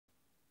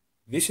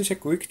This is a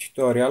quick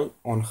tutorial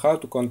on how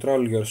to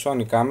control your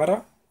Sony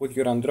camera with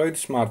your Android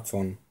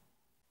smartphone.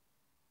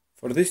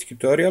 For this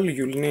tutorial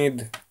you'll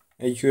need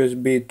a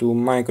USB to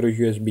micro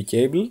USB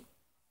cable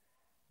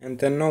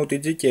and an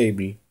OTG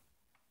cable.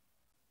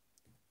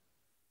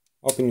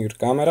 Open your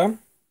camera,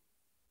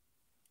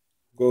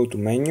 go to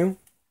menu,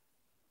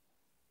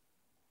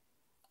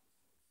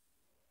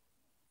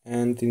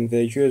 and in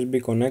the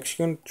USB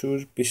connection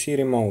choose PC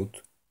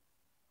remote.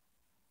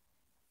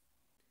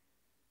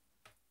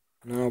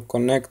 Now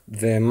connect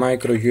the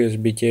micro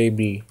USB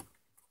cable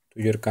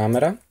to your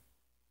camera.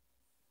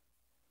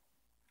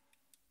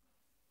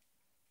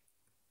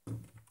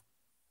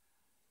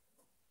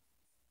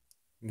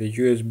 The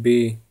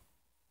USB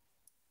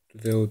to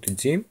the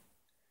OTG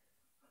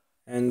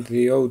and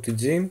the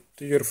OTG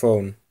to your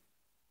phone.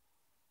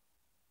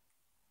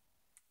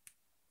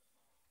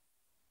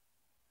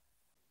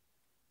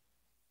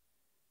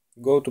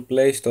 Go to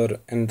Play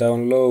Store and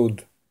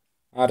download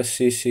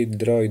RCC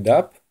Droid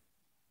app,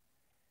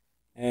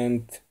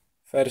 and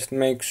first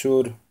make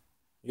sure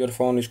your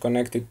phone is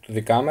connected to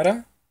the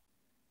camera.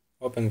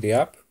 Open the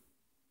app,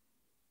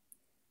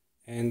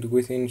 and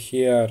within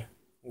here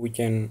we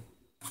can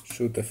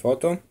shoot a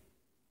photo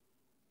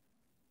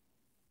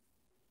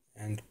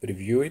and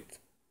preview it,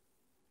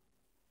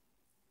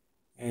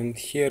 and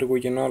here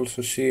we can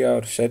also see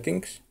our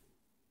settings.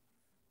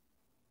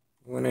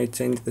 When I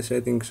change the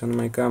settings on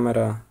my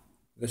camera,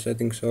 the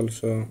settings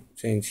also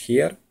change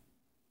here.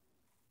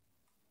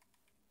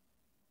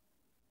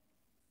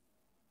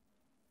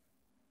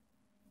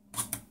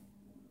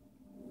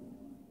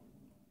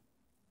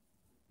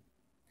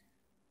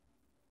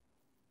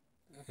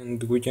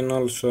 And we can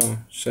also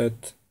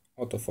set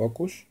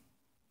autofocus.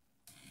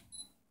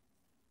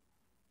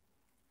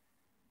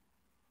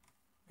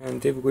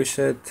 And if we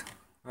set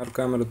our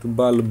camera to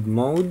bulb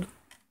mode,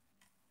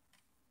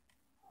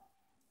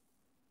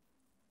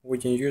 we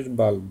can use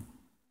bulb.